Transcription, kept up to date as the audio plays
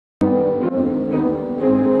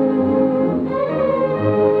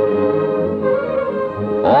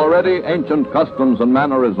Already ancient customs and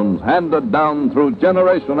mannerisms handed down through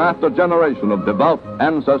generation after generation of devout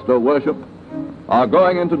ancestor worship are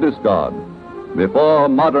going into discard before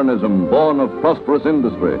modernism born of prosperous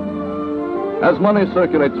industry. As money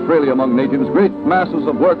circulates freely among natives, great masses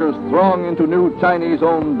of workers throng into new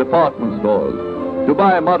Chinese-owned department stores to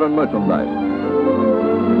buy modern merchandise.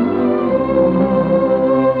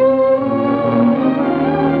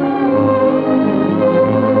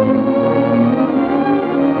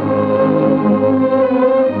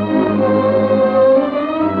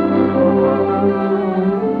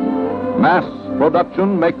 Mass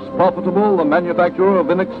production makes profitable the manufacture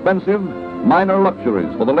of inexpensive, minor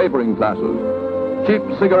luxuries for the laboring classes. Cheap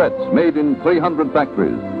cigarettes made in 300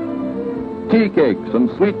 factories. Tea cakes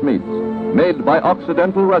and sweetmeats made by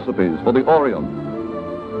Occidental recipes for the Orient.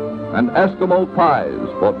 And Eskimo pies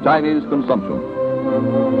for Chinese consumption.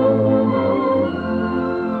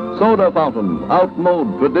 Soda fountains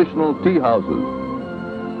outmode traditional tea houses.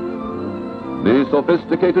 The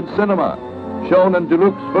sophisticated cinema, shown in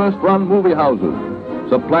Deluxe first-run movie houses,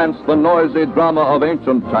 supplants the noisy drama of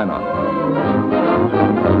ancient China.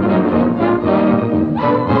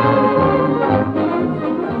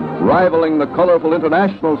 Rivaling the colorful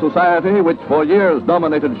international society which for years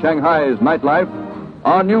dominated Shanghai's nightlife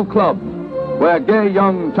are new clubs where gay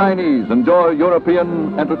young Chinese enjoy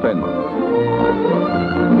European entertainment.